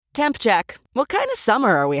Temp check. What kind of summer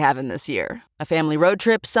are we having this year? A family road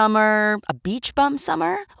trip summer? A beach bum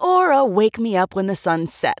summer? Or a wake me up when the sun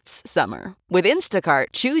sets summer? With Instacart,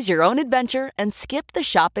 choose your own adventure and skip the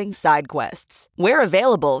shopping side quests. Where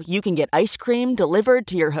available, you can get ice cream delivered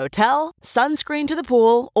to your hotel, sunscreen to the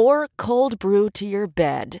pool, or cold brew to your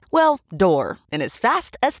bed. Well, door, in as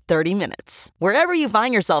fast as 30 minutes. Wherever you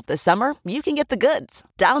find yourself this summer, you can get the goods.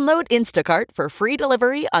 Download Instacart for free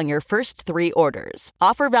delivery on your first 3 orders.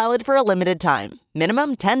 Offer valid for a limited time.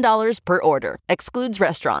 Minimum $10 per order. Excludes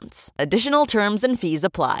restaurants. Additional terms and fees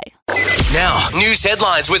apply. Now, news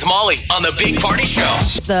headlines with Molly on the Big Party Show.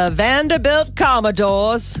 The Vanderbilt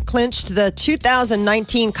Commodores clinched the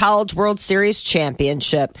 2019 College World Series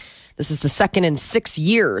championship. This is the second in 6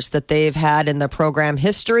 years that they've had in the program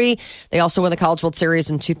history. They also won the College World Series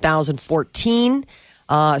in 2014.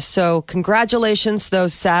 So congratulations, though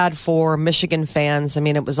sad for Michigan fans. I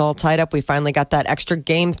mean, it was all tied up. We finally got that extra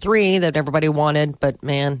game 3 that everybody wanted, but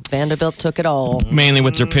man, Vanderbilt took it all. Mainly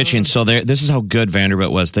with their pitching. So this is how good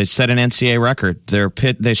Vanderbilt was. They set an NCAA record.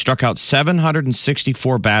 They struck out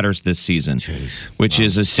 764 batters this season, which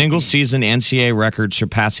is a single season NCAA record,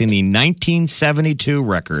 surpassing the 1972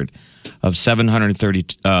 record of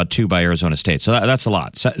 732 by Arizona State. So that's a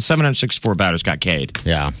lot. 764 batters got K'd.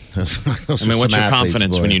 Yeah. I mean, what's your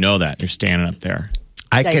confidence when you know that? You're standing up there.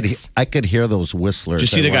 I could hear those whistlers.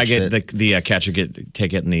 Did you see the guy get the catcher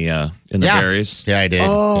take it in the berries? Yeah, I did.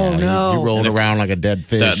 Oh, no. He rolled around like a dead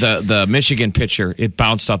fish. The Michigan pitcher, it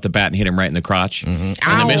bounced off the bat and hit him right in the crotch. Mm-hmm.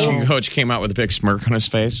 And the Michigan coach came out with a big smirk on his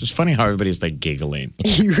face. It's funny how everybody's like giggling.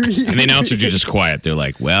 And the announcers are just quiet. They're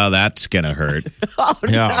like, well, that's going to hurt. Oh,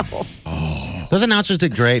 yeah. no. Those announcers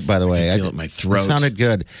did great, by the way. I feel it in my throat. It sounded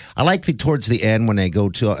good. I like towards the end when they go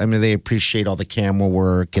to, I mean, they appreciate all the camera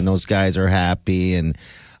work and those guys are happy. And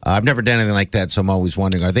I've never done anything like that, so I'm always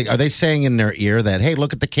wondering, are they saying in their ear that, hey,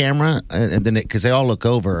 look at the camera? And then, because they all look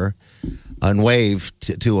over and wave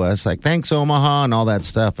to us, like, thanks, Omaha, and all that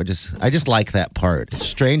stuff. I just like that part. It's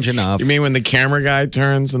strange enough. You mean when the camera guy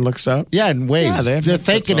turns and looks up? Yeah, and waves. Yeah, they're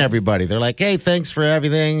thanking everybody. They're like, hey, thanks for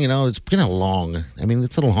everything. You know, it's been a long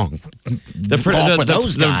The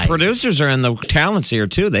producers are in the talents here,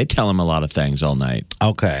 too. They tell him a lot of things all night.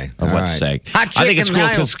 Okay. Of what to say. I think it's cool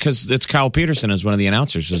because it's Kyle Peterson is one of the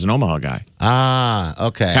announcers, who's an Omaha guy. Ah,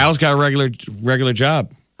 okay. Kyle's got a regular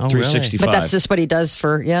job. 365. But that's just what he does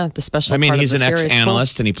for, the special part of the he's an series.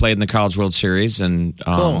 ex-analyst, and he played in the College World Series and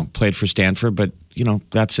played for Stanford. But,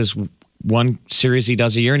 that's his one series he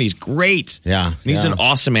does a year, and he's great. Yeah. And he's an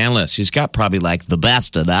awesome analyst. He's got probably like the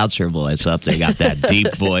best announcer voice up there. He got that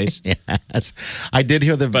deep voice. Yes. I did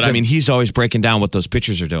hear But, he's always breaking down what those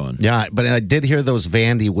pitchers are doing. Yeah, but I did hear those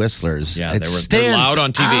Vandy whistlers. Yeah, they're loud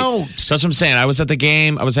on TV. Out. That's what I'm saying. I was at the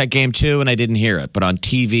game. I was at game 2, and I didn't hear it. But on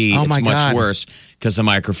TV, it's much worse because the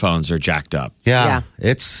microphones are jacked up. Yeah.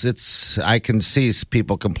 It's. I can see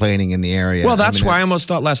people complaining in the area. Well, that's why I almost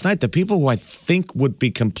thought last night the people who I think would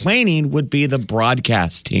be complaining would be the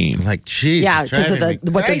broadcast team. Like, geez. Yeah, because of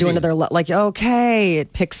what they're doing to their, okay,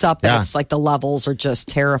 it picks up and it's like the levels are just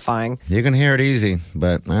terrifying. You can hear it easy,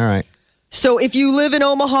 but all right. So if you live in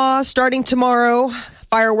Omaha, starting tomorrow,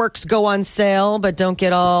 fireworks go on sale, but don't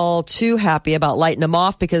get all too happy about lighting them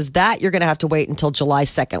off because you're going to have to wait until July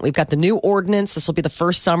 2nd. We've got the new ordinance. This will be the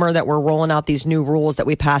first summer that we're rolling out these new rules that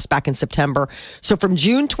we passed back in September. So from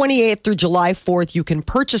June 28th through July 4th, you can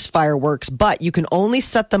purchase fireworks, but you can only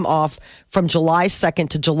set them off from July 2nd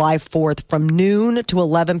to July 4th from noon to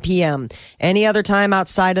 11 p.m. Any other time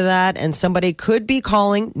outside of that, and somebody could be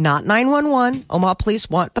calling, not 911. Omaha police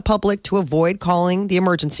want the public to avoid calling the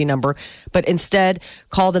emergency number, but instead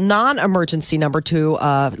call the non-emergency number to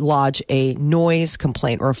lodge a noise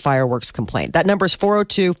complaint or a fireworks complaint. That number is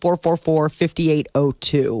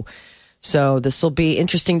 402-444-5802. So this will be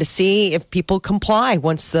interesting to see if people comply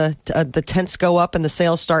once the tents go up and the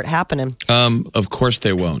sales start happening. Of course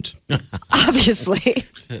they won't. Obviously.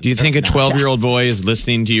 Do you think a 12-year-old boy is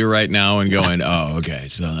listening to you right now and going, oh, okay,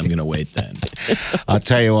 so I'm going to wait then? I'll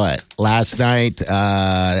tell you what. Last night,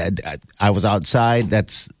 I was outside.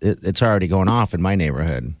 It's already going off in my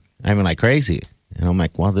neighborhood. I mean, like crazy. And I'm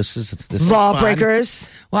like, well, this is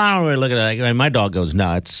lawbreakers. Well, I don't really look at it. My dog goes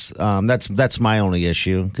nuts. That's my only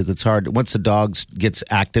issue because it's hard. Once the dog gets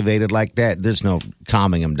activated like that, there's no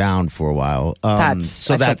calming him down for a while. That's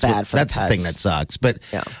the thing that sucks. But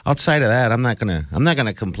outside of that, I'm not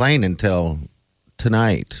gonna complain until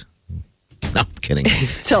tonight. No, I'm kidding.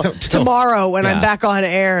 Till tomorrow when I'm back on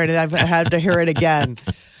air and I've had to hear it again.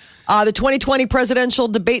 The 2020 presidential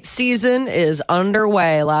debate season is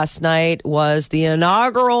underway. Last night was the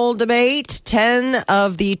inaugural debate. 10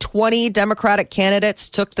 of the 20 Democratic candidates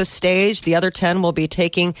took the stage. The other 10 will be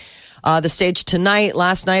taking the stage tonight.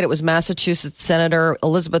 Last night it was Massachusetts Senator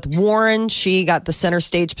Elizabeth Warren. She got the center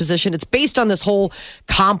stage position. It's based on this whole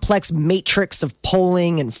complex matrix of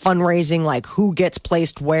polling and fundraising, like who gets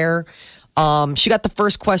placed where. She got the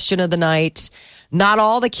first question of the night. Not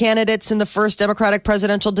all the candidates in the first Democratic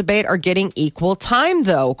presidential debate are getting equal time,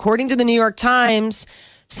 though. According to the New York Times,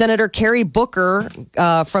 Senator Cory Booker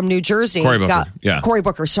from New Jersey. Cory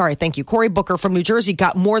Booker, sorry, thank you. Cory Booker from New Jersey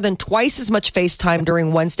got more than twice as much face time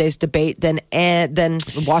during Wednesday's debate than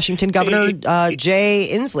Washington Governor Jay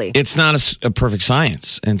Inslee. It's not a perfect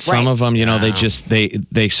science, and some of them,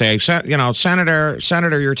 they say,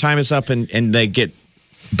 Senator, your time is up, and they get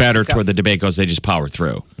better toward the debate goes. They just power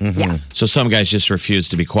through. Mm-hmm. Yeah. So some guys just refuse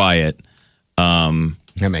to be quiet.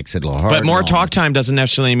 That makes it a little hard. But more talk time doesn't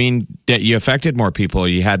necessarily mean that you affected more people or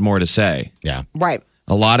you had more to say. Yeah. Right.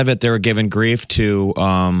 A lot of it, they were giving grief to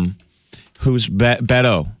who's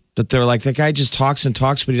Beto. That they're like, that guy just talks and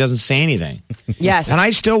talks, but he doesn't say anything. Yes. And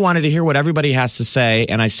I still wanted to hear what everybody has to say.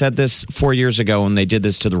 And I said this 4 years ago when they did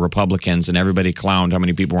this to the Republicans and everybody clowned how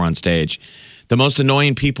many people were on stage. The most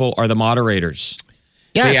annoying people are the moderators.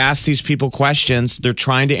 Yes. They ask these people questions. They're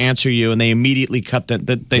trying to answer you, and they immediately cut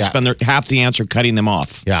they spend half the answer cutting them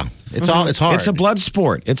off. Yeah, it's hard. It's a blood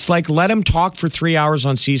sport. It's like let them talk for 3 hours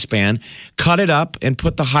on C-SPAN, cut it up, and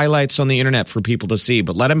put the highlights on the internet for people to see.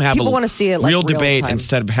 But let them have want to see it like real debate time.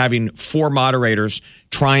 instead of having 4 moderators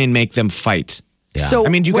try and make them fight. Yeah. So, I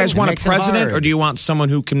mean, do you guys want a makes it president, hard. or do you want someone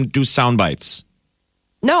who can do sound bites?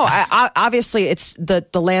 No, obviously, it's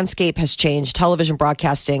the landscape has changed. Television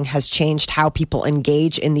broadcasting has changed how people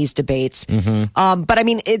engage in these debates. But I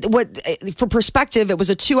mean, for perspective, it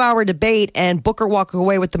was a 2-hour debate, and Booker walked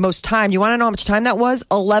away with the most time. You want to know how much time that was?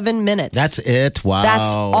 11 minutes. That's it. Wow.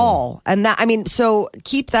 That's all. And that, I mean, so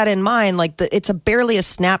keep that in mind. Like, it's barely a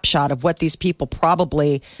snapshot of what these people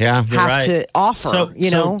probably have right. to offer.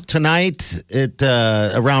 So tonight at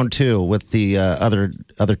around 2 with the other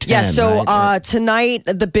 10. Yeah. So right? Tonight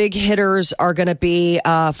the big hitters are going to be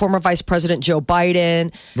former Vice President Joe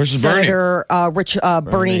Biden versus Senator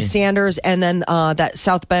Bernie Sanders, and then that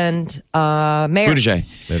South Bend mayor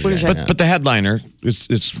Buttigieg. But the headliner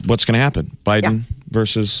is what's going to happen: Biden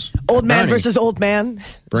versus old man Bernie. versus old man.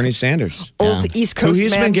 Bernie Sanders. Old East Coast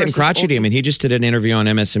He's man been getting versus crotchety. I old- mean, he just did an interview on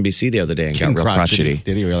MSNBC the other day and got real crotchety.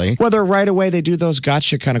 Did he really? Whether right away they do those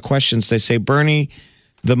gotcha kind of questions. They say, Bernie,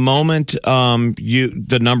 the moment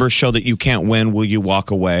the numbers show that you can't win, will you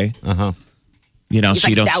walk away? Uh-huh. So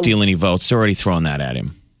you don't "No." steal any votes. They're already throwing that at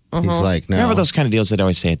him. He's like, no. Remember those kind of deals that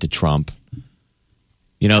always say it to Trump?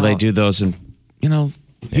 They do those and,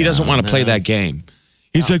 he doesn't want to play that game.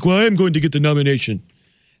 He's like, well, I am going to get the nomination.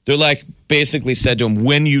 They're like basically said to him,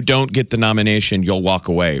 when you don't get the nomination, you'll walk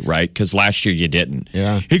away, right? Because last year you didn't.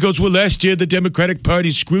 Yeah. He goes, well, last year the Democratic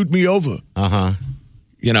Party screwed me over. Uh-huh.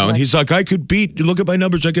 And he's like, look at my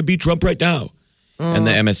numbers, I could beat Trump right now. And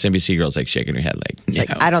the MSNBC girl's like shaking her head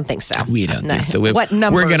like, I don't think so. We don't think so. What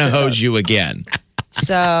numbers We're going to are hose those? you again.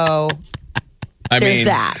 So there's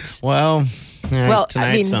that. Well, Well,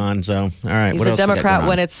 tonight's on, so all right. He's what a else we got Democrat going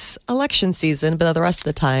when on? it's election season, but the rest of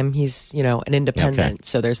the time he's, an independent. Okay.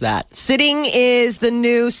 So there's that. Sitting is the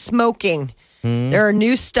new smoking. There are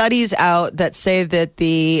new studies out that say that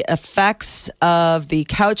the effects of the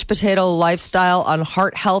couch potato lifestyle on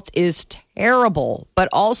heart health is terrible, but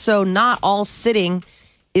also not all sitting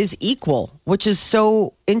is equal, which is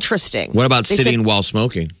so interesting. What about They sitting said- while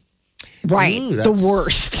smoking? Right, Ooh, the that's-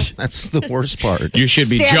 worst. That's the worst part. You should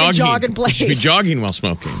be Stand and jogging. jog in You should be place. jogging while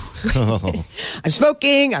smoking. I'm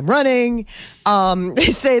smoking, I'm running.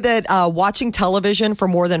 They say that watching television for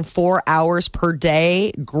more than 4 hours per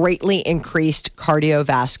day greatly increased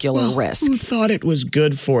cardiovascular risk. Who thought it was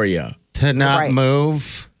good for you? To not Right.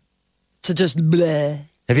 move. To just bleh.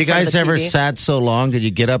 Have you in front of guys the ever TV. sat so long that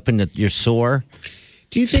you get up and you're sore?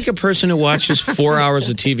 Do you think a person who watches 4 hours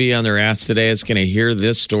of TV on their ass today is going to hear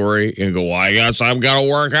this story and go, well, I guess I'm going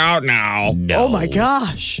to work out now? No. Oh my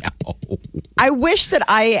gosh. I wish that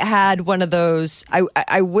I had one of those.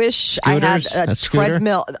 I wish I had Scooters? a A scooter?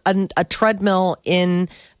 treadmill, a treadmill in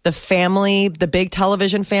the big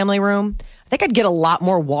television family room. I think I'd get a lot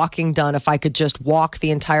more walking done if I could just walk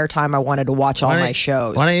the entire time I wanted to watch all my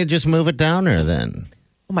shows. Why don't you just move it down there then?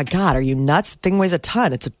 Oh my God, are you nuts? Thing weighs a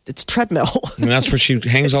ton. It's a treadmill. And that's where she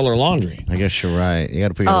hangs all her laundry. I guess you're right. You got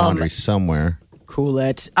to put your laundry somewhere. Cool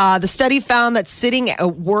it. The study found that sitting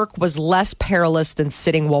at work was less perilous than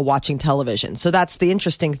sitting while watching television. So that's the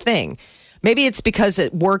interesting thing. Maybe it's because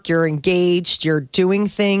at work you're engaged, you're doing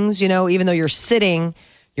things, even though you're sitting,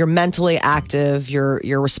 you're mentally active, you're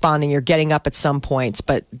responding, you're getting up at some points,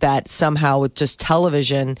 but that somehow with just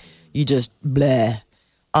television, you just bleh.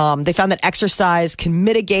 They found that exercise can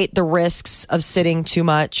mitigate the risks of sitting too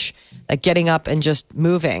much, like getting up and just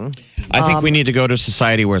moving. I think we need to go to a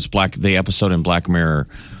society where it's the episode in Black Mirror.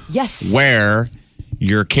 Yes. Where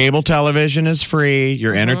your cable television is free,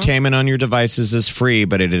 your entertainment on your devices is free,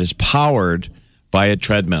 but it is powered by a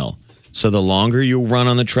treadmill. So the longer you run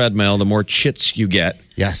on the treadmill, the more chits you get.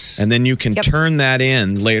 Yes. And then you can turn that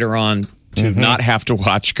in later on to not have to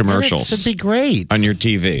watch commercials. That would be great. On your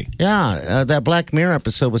TV. Yeah, that Black Mirror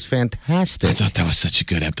episode was fantastic. I thought that was such a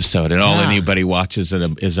good episode. And all anybody watches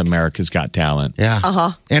is America's Got Talent. Yeah.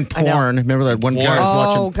 Uh-huh. And porn. Remember that one guy was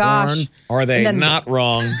watching porn? Gosh. Are they not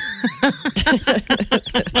wrong?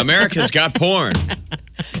 America's Got Porn.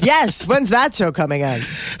 Yes, when's that show coming on?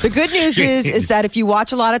 The good news is that if you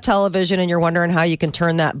watch a lot of television and you're wondering how you can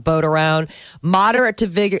turn that boat around, moderate to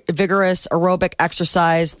vigorous aerobic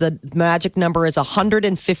exercise, the magic number is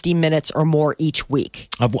 150 minutes or more each week.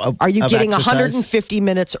 Are you getting exercise? 150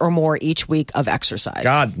 minutes or more each week of exercise?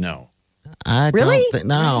 God, no. Really?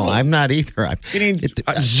 No, I'm not either. I'm Getting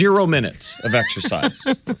 0 minutes of exercise.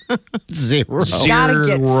 zero. Gotta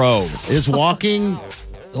get- Is walking...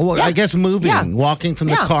 Well, I guess moving, walking from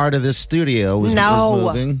the car to this studio was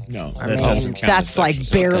moving. No, that doesn't count. That's as like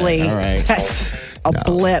exercise. barely. All right. That's a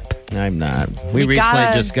blip. I'm not. We You recently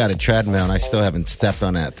gotta- just got a treadmill, and I still haven't stepped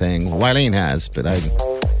on that thing. Wileen has, but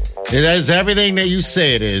it is everything that you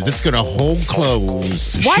say it is. It's going to hold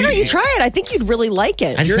close. Why don't you try it? I think you'd really like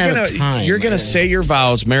it. I just have time. You're gonna say your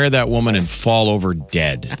vows, marry that woman, and fall over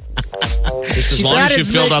dead. Just as long That as you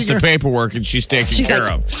is filled out making the her- paperwork and she's taken care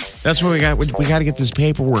like, of. yes. That's what we got. We got to get this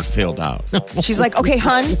paperwork filled out. She's like, okay,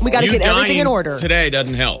 hun, we got to You get everything in dying order. Today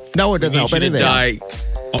doesn't help. No, it doesn't help You need anything. to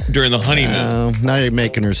die during the honeymoon. Now you're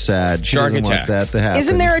making her sad. She Shark doesn't attack. want that to happen.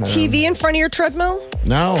 Isn't there a TV in front of your treadmill?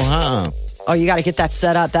 No, Oh, you got to get that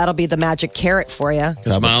set up. That'll be the magic carrot for you.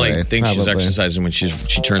 Because Molly Probably. thinks she's Probably. exercising when she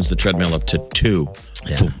turns the treadmill up to 2.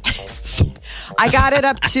 Yeah. I got it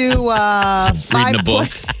up to Reading a book.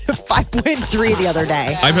 5.3 the other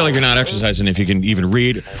day. I feel like you're not exercising if you can even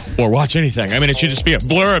read or watch anything. I mean, it should just be a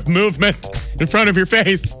blur of movement in front of your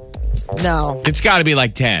face. No. It's got to be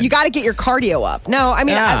like 10. You got to get your cardio up. No, I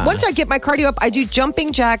mean, Yeah. once I get my cardio up, I do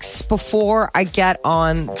jumping jacks before I get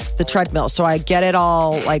on the treadmill. So I get it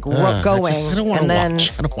all like going. I don't want and to then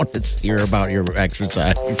watch. I don't want to hear about your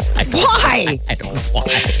exercise. why? I don't know why.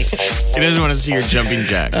 He doesn't want to see your jumping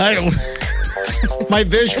jack. I don't. My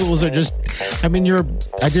visuals are just. I mean,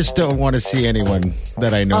 I just don't want to see anyone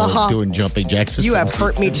that I know doing jumping jacks. You have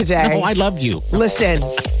hurt me today. No, I love you. Listen,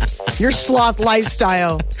 your sloth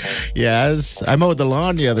lifestyle. Yes, I mowed the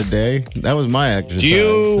lawn the other day. That was my exercise. Do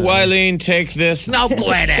you, Wileen, take this No,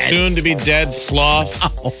 Glennis. soon to be dead sloth?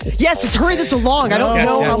 Yes, let's hurry this along. I don't Yes,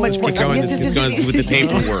 know yes, how much let's more. keep going. Let's keep going with the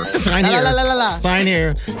paperwork. Sign here. La, la, la, la, la. Sign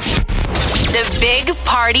here. The Big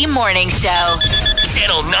Party Morning Show.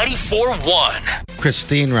 Channel 94.1.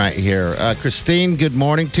 Christine right here. Christine, good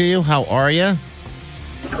morning to you. How are you?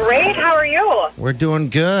 Great. How are you? We're doing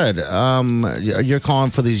good. You're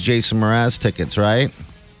calling for these Jason Mraz tickets, right?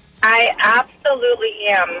 I absolutely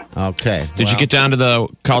am. Okay. Did you get down to the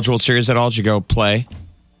College World Series at all? Did you go play?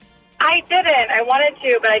 I didn't. I wanted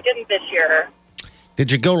to, but I didn't this year.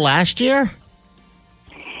 Did you go last year?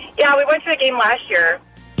 Yeah, we went to a game last year.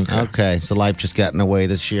 Okay, so life just got in the way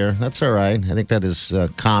this year. That's all right. I think that is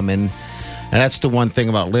common. And that's the one thing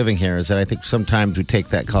about living here is that I think sometimes we take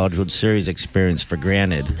that College World Series experience for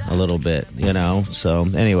granted a little bit, you know? So,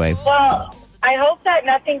 anyway. Well, I hope that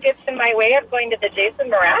nothing gets in my way of going to the Jason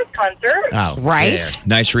Mraz concert. Oh, Right? there.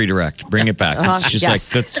 Nice redirect. Bring it back. It's just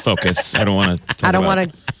yes. like, let's focus. I don't want to. I don't want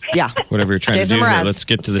to. Yeah. Whatever you're trying Jason to do here. Mraz. Let's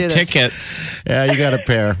get to Let's the do this. tickets. Yeah, you got a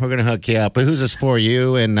pair. We're going to hook you up. But who's this for,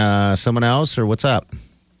 you and someone else, or what's up?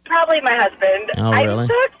 Probably my husband. Oh, really? I'm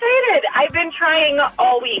so excited. I've been trying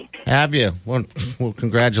all week. Have you? Well,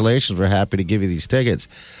 congratulations. We're happy to give you these tickets.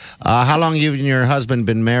 How long have you and your husband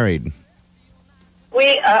been married?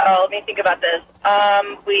 Let me think about this.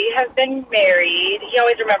 We have been married. He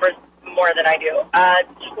always remembers more than I do.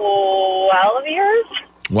 12 years.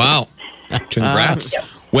 Wow. Congrats.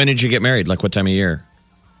 When did you get married? Like what time of year?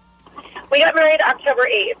 We got married October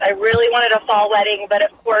 8th. I really wanted a fall wedding, but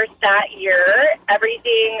of course that year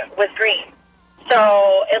everything was green.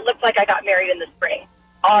 So it looked like I got married in the spring.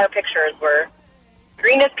 All our pictures were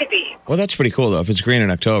green as could be. Well, that's pretty cool, though. If it's green in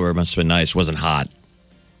October, it must have been nice. It wasn't hot.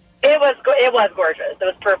 It was gorgeous. It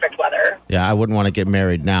was perfect weather. Yeah, I wouldn't want to get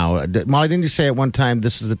married now. Molly, didn't you say at one time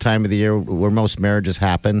this is the time of the year where most marriages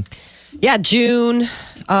happen? Yeah, June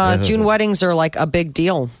weddings are like a big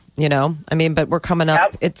deal, you know. I mean, but we're coming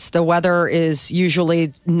up. Yep. The weather is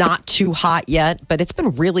usually not too hot yet, but it's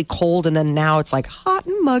been really cold, and then now it's like hot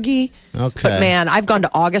and muggy. Okay. But man, I've gone to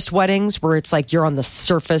August weddings where it's like you're on the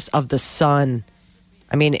surface of the sun.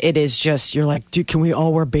 I mean, it is just, you're like, dude, can we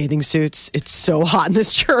all wear bathing suits? It's so hot in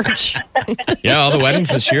this church. Yeah, all the weddings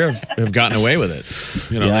this year have gotten away with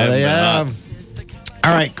it. You know, Yeah, they haven't been have.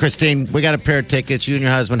 All right, Christine, we got a pair of tickets. You and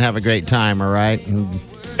your husband have a great time, all right?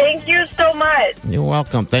 Thank you so much. You're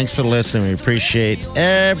welcome. Thanks for listening. We appreciate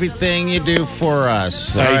everything you do for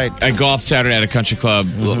us. All right. I golfed Saturday at a country club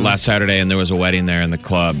last Saturday, and there was a wedding there in the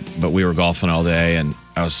club. But we were golfing all day, and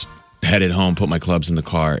I was headed home, put my clubs in the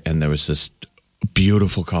car, and there was this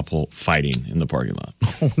beautiful couple fighting in the parking lot.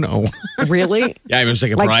 Oh, no. Really? Yeah, it was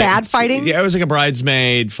like a Like bad fighting? Yeah, it was like a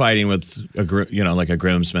bridesmaid fighting with like a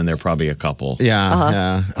groomsman. They're probably a couple. Yeah,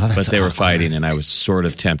 yeah. Oh, But that's they were awkward. fighting, and I was sort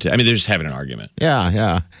of tempted. I mean, they're just having an argument. Yeah,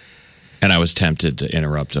 yeah. And I was tempted to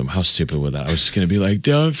interrupt them. How stupid was that? I was just going to be like,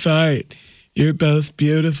 don't fight. You're both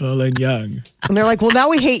beautiful and young. And they're like, well, now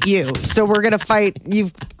we hate you. So we're going to fight.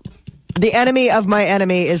 The enemy of my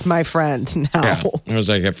enemy is my friend now. Yeah. I was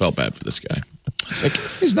like, I felt bad for this guy. It's like,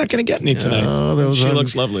 he's not going to get me tonight. She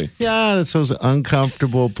looks lovely. Yeah, that's those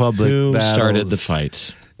uncomfortable public Who battles. started the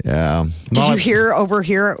fights? Yeah. Did you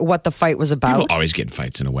overhear what the fight was People about? always get in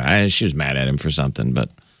fights in a way. She was mad at him for something,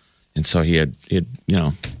 and so he had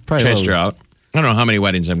Probably chased her little- out. I don't know how many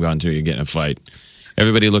weddings I've gone to. You get in a fight.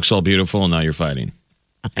 Everybody looks all beautiful, and now you're fighting.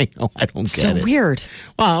 I know. I don't So get it. weird.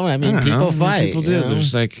 Well, I mean, I don't people know. fight. People do. you know?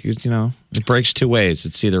 There's like, it breaks two ways.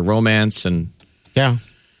 It's either romance and, Yeah.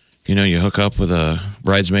 you hook up with a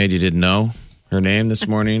bridesmaid you didn't know her name this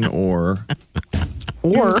morning, or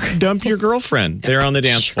dump your girlfriend there on the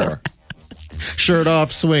dance floor. Shirt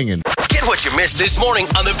off, swinging. Get what you missed this morning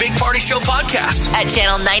on the Big Party Show podcast. At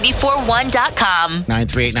channel941.com.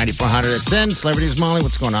 938-9400. It's in. Celebrities Molly,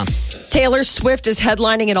 what's going on? Taylor Swift is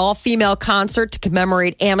headlining an all-female concert to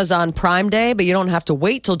commemorate Amazon Prime Day, but you don't have to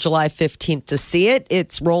wait till July 15th to see it.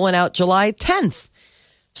 It's rolling out July 10th.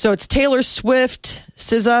 So it's Taylor Swift,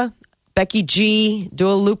 SZA, Becky G,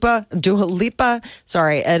 Dua Lipa, and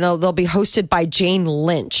they'll be hosted by Jane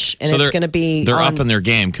Lynch, and So it's going to be They're on, up in their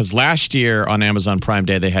game because last year on Amazon Prime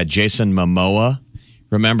Day, they had Jason Momoa.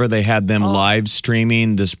 Remember, they had them live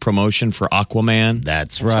streaming this promotion for Aquaman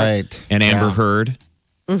That's right. and Amber Heard.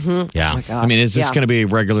 Yeah. Oh my gosh, I mean, is this yeah. going to be a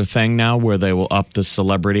regular thing now where they will up the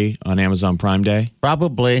celebrity on Amazon Prime Day?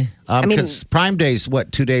 Probably. mean- Because Prime Day's,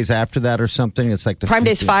 2 days after that or something? It's like the Prime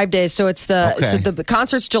Day's 15th. 5 days, so it's Okay. the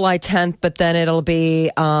concert's July 10th, but then it'll be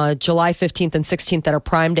July 15th and 16th that are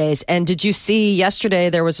Prime Days. And did you see yesterday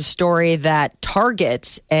there was a story that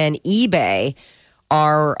Target and eBay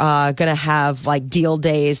are going to have like deal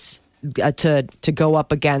days to go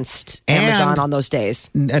up against Amazon And- on those days?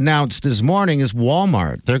 Announced this morning is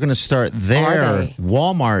Walmart. They're going to start Are their they?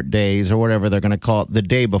 Walmart days or whatever they're going to call it the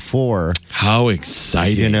day before, How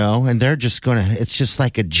exciting. you know, and they're just going to, it's just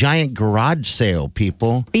like a giant garage sale,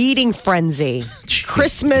 people. Feeding frenzy.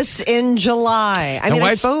 Christmas in July. I Now, mean, why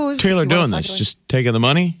I is suppose Taylor well, doing it's this? not Just taking the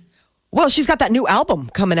money? Well, she's got that new album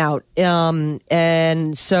coming out.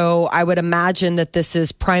 And so I would imagine that this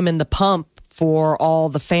is priming the pump for all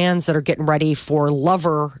the fans that are getting ready for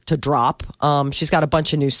Lover to drop. She's got a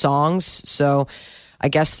bunch of new songs. So I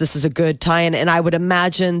guess this is a good tie-in. And I would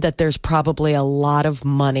imagine that there's probably a lot of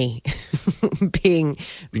money being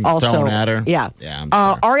also thrown at her. Yeah. Yeah, I'm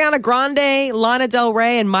sure. Ariana Grande, Lana Del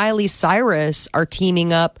Rey, and Miley Cyrus are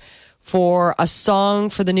teaming up for a song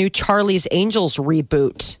for the new Charlie's Angels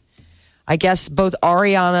reboot. I guess both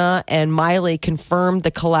Ariana and Miley confirmed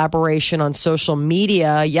the collaboration on social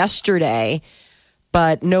media yesterday,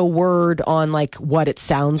 but no word on like what it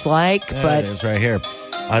sounds like. There But it is right here.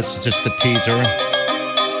 It's just the teaser.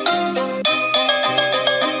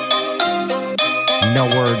 No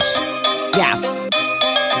words. yeah.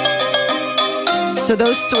 So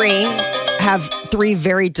those three have three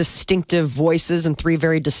very distinctive voices and three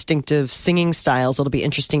very distinctive singing styles. It'll be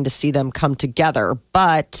interesting to see them come together,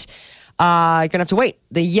 but you're going to have to wait.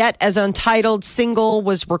 The Yet as Untitled single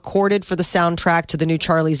was recorded for the soundtrack to the new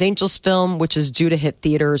Charlie's Angels film, which is due to hit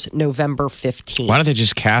theaters November 15th. Why don't they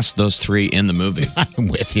just cast those three in the movie? I'm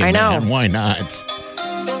with you, I know. man. Why not?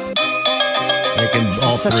 They can This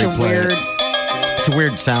all is such three a play weird... it. It's a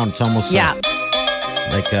weird sound. It's almost Yeah.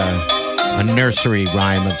 like a nursery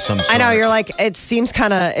rhyme of some sort. I know, you're like, it seems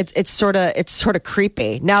kind of, it's sort of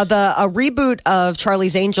creepy. Now, a reboot of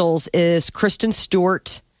Charlie's Angels is Kristen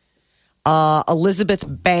Stewart. Elizabeth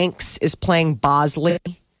Banks is playing Bosley.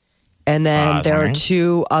 And then That's there are right.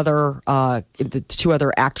 two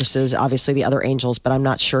other actresses, obviously the other angels, but I'm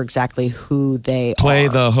not sure exactly who they Play are.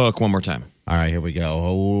 the hook one more time. All right, here we go.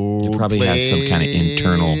 Hold, You probably has some kind of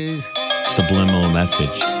internal subliminal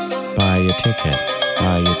message. Buy a ticket.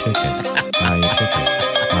 Buy a ticket. Buy a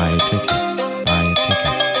ticket. Buy a ticket. Buy a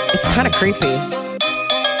ticket. It's kind of creepy.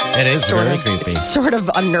 It is Sort really of, creepy. It's sort of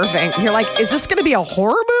unnerving. You're like, is this going to be a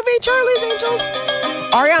horror movie, Charlie's Angels?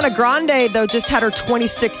 Ariana Grande, though, just had her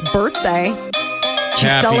 26th birthday. She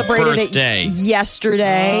Happy celebrated birthday. it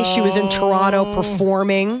yesterday. She was in Toronto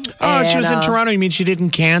performing. Oh, she was in and, Toronto. You mean she didn't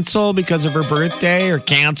cancel because of her birthday or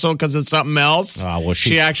cancel because of something else? Oh, well,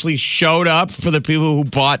 she actually showed up for the people who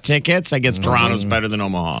bought tickets. I guess Toronto's better than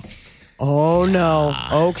Omaha. Oh, no.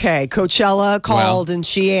 Okay. Coachella called and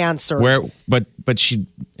she answered. Where? But she.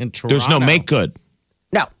 In Toronto. There's no make good.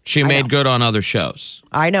 No. She I made know. good on other shows.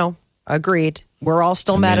 I know. Agreed. We're all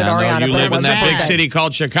still mad at I know Ariana, you but it live in was her that big birthday. city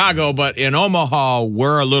called Chicago, but in Omaha,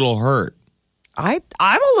 we're a little hurt. I'm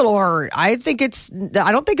a little hurt. I don't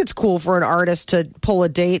think it's cool for an artist to pull a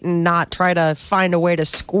date and not try to find a way to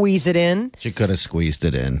squeeze it in. She could have squeezed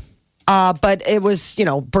it in. But it was,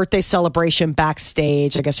 birthday celebration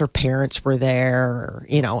backstage. I guess her parents were there,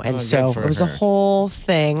 and so for it was a her. whole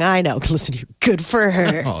thing. I know. Listen, good for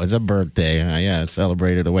her. Oh, it's a birthday. Yeah,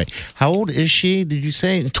 celebrated away. How old is she? Did you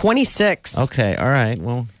say? 26. Okay, all right.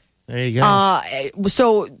 Well, there you go.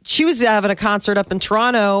 So she was having a concert up in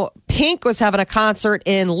Toronto. Pink was having a concert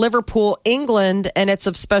in Liverpool, England, and it's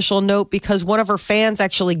of special note because one of her fans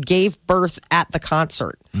actually gave birth at the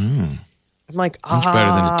concert. I'm like, Much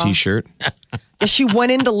better than a T-shirt. She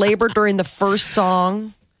went into labor during the first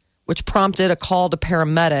song, which prompted a call to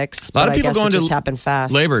paramedics. A lot but of people I guess go it into just happened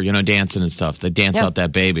fast. labor, dancing and stuff. They dance Yeah. out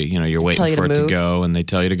that baby. You're waiting Tell you for to it to move. go, and they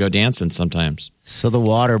tell you to go dancing sometimes. So the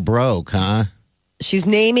water broke, huh? She's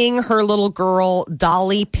naming her little girl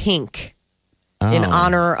Dolly Pink in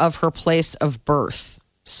honor of her place of birth.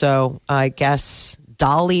 So I guess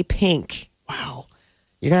Dolly Pink. Wow.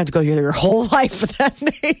 You're going to have to go your whole life with that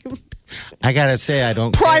name. I gotta say, I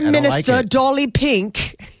don't. Prime I don't Minister like it. Dolly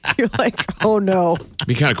Pink. You're like, oh no. It'd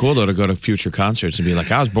be kind of cool though to go to future concerts and be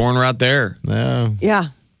like, I was born right there, No, Yeah.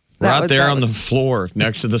 right there on the floor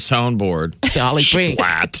next to the soundboard. Dolly Pink.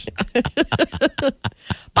 Flat.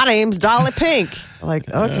 My name's Dolly Pink.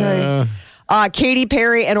 Like, okay. Katy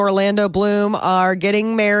Perry and Orlando Bloom are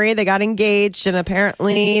getting married. They got engaged, and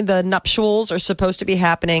apparently the nuptials are supposed to be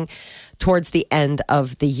happening towards the end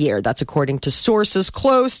of the year. That's according to sources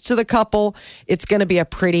close to the couple. It's going to be a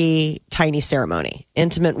pretty tiny ceremony.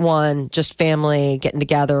 Intimate one, just family getting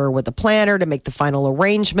together with a planner to make the final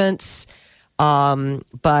arrangements.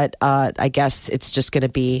 But I guess it's just going to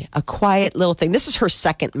be a quiet little thing. This is her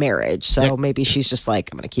second marriage, so maybe she's just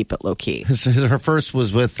like, I'm going to keep it low key. Her first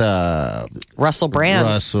was with Russell Brand,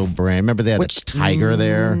 Russell Brand. Remember they had a tiger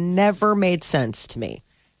there? never made sense to me.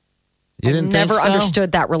 You didn't Never think so?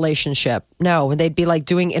 understood that relationship. No, and they'd be like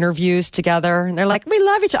doing interviews together, and they're like, "We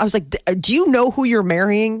love each other." I was like, "Do you know who you're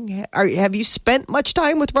marrying? Have you spent much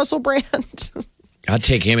time with Russell Brand?" I'd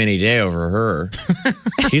take him any day over her.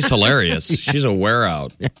 He's hilarious. She's a wear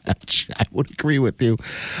out. I would agree with you.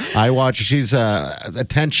 I watch. She's a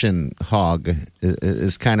attention hog.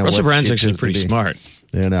 Is kind of Russell what Brand's she actually tends to pretty be. smart.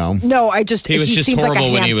 You know. No, I just He was just seems like a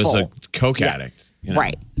horrible when he handful. was a coke addict.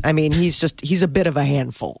 Right. I mean, he's a bit of a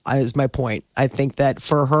handful, is my point. I think that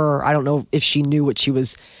for her, I don't know if she knew what she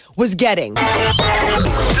was getting.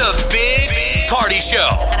 The Big Party Show.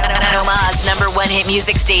 Omaha's #1 hit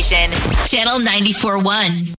music station, Channel 94.1.